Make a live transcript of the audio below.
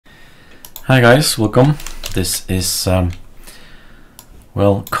Hi guys, welcome. This is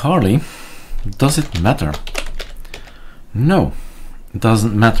well, Carly. Does it matter? No, it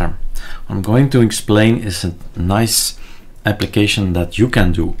doesn't matter. What I'm going to explain is a nice application that you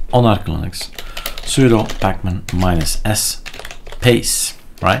can do on ArcoLinux. Sudo pacman -s pace,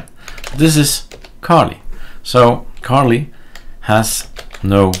 right? This is Carly. So Carly has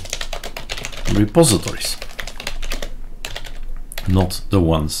no repositories, not the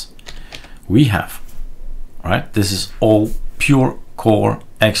ones we have, right? This is all pure core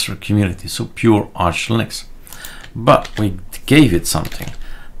extra community, so pure ArcoLinux. But we gave it something.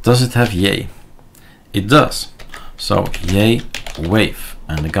 Does it have yay? It does. So yay wave,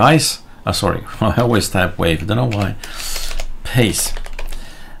 and the guys, sorry, I always type wave, I don't know why. Pace.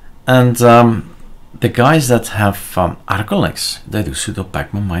 And the guys that have ArcoLinux, they do sudo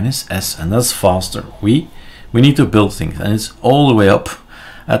pacman -s, and that's faster. We need to build things, and it's all the way up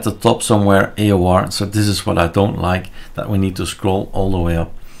at the top somewhere, AOR. So this is what I don't like, that we need to scroll all the way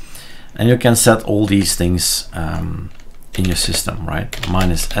up. And you can set all these things in your system, right?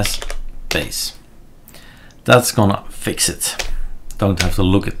 -s base. That's gonna fix it. Don't have to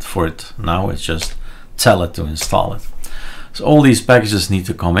look for it now, it's just tell it to install it. So all these packages need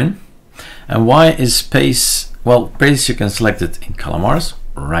to come in. And why is pace? Well, pace you can select it in Calamars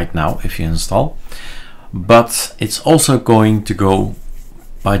right now if you install, but it's also going to go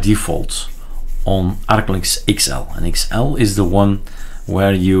by default on ArcoLinux XL, and XL is the one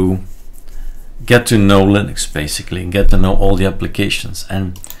where you get to know Linux, basically get to know all the applications.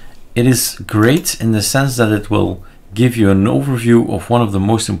 And it is great in the sense that it will give you an overview of one of the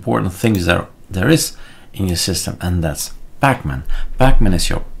most important things there is in your system, and that's pacman. Pacman is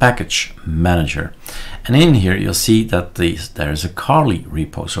your package manager, and in here you'll see that there is a Carly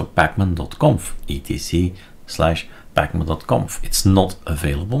repo, so pacman.conf etc/pacman.conf. It's not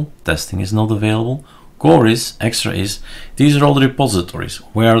available, testing is not available, core is, extra is. These are all the repositories.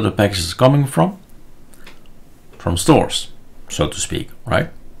 Where are the packages coming from? From stores, so to speak, right?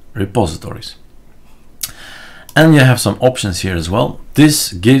 Repositories. And you have some options here as well.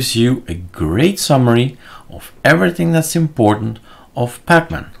 This gives you a great summary of everything that's important of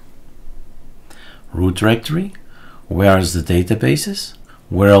pacman. Root directory, where is the databases,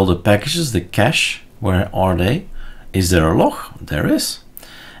 where are all the packages, the cache, where are they? Is there a log? There is.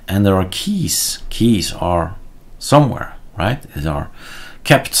 And there are keys. Keys are somewhere, right? They are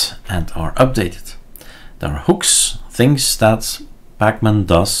kept and are updated. There are hooks, things that pacman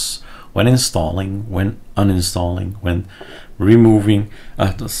does when installing, when uninstalling, when removing,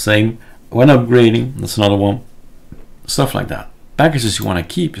 the same, when upgrading, that's another one. Stuff like that. Packages you want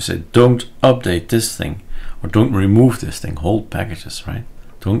to keep, you say don't update this thing, or don't remove this thing. Hold packages, right?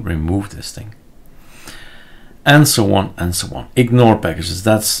 Don't remove this thing. And so on and so on. Ignore packages,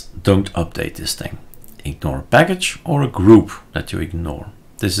 that's don't update this thing. Ignore a package or a group that you ignore.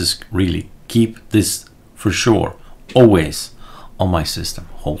 This is really, keep this for sure, always on my system,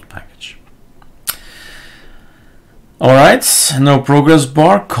 hold package. All right, no progress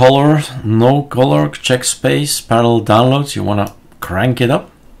bar, color, no color, check space, parallel downloads, you wanna crank it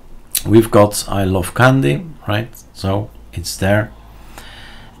up. We've got I love candy, right? So it's there.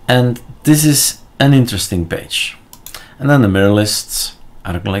 And this is an interesting page. And then the mirror lists,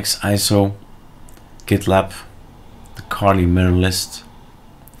 ArcoLinux ISO, GitLab, the Carly mirror list,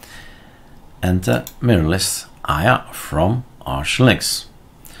 and the mirror list AYA from ArcoLinux.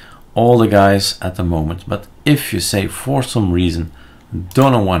 All the guys at the moment, but if you say for some reason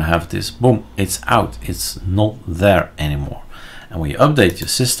don't want to have this, boom, it's out, it's not there anymore. And when you update your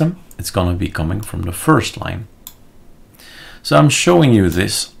system, it's going to be coming from the first line. So I'm showing you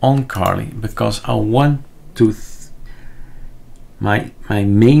this on Carly because I want to my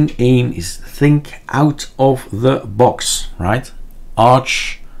main aim is think out of the box, right?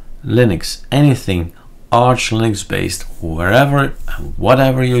 ArcoLinux, anything ArcoLinux based, wherever,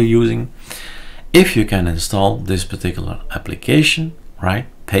 whatever you're using, if you can install this particular application, right,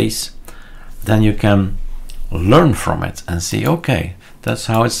 pace, then you can learn from it and see, okay, that's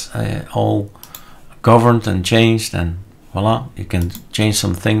how it's all governed and changed, and voila, you can change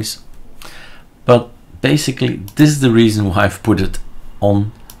some things. But basically this is the reason why I've put it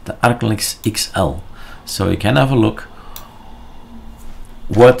on the ArcoLinux XL, so you can have a look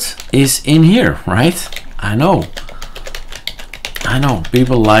what is in here, right? I know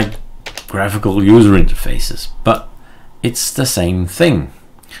people like graphical user interfaces, but it's the same thing.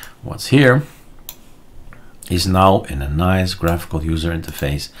 What's here is now in a nice graphical user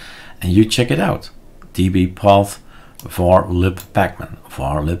interface, and you check it out. db path var lib pacman,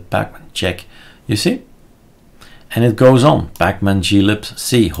 check. You see? And it goes on, pacman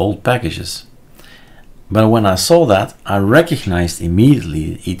glibc hold packages. But when I saw that, I recognized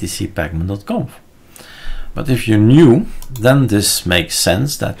immediately etc pacman.conf. But if you're new, then this makes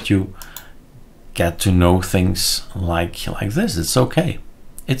sense that you get to know things like this. It's okay.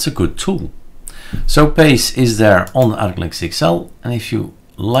 It's a good tool. So Pace is there on ArcoLinux XL, and if you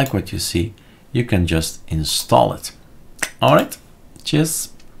like what you see, you can just install it. All right, cheers.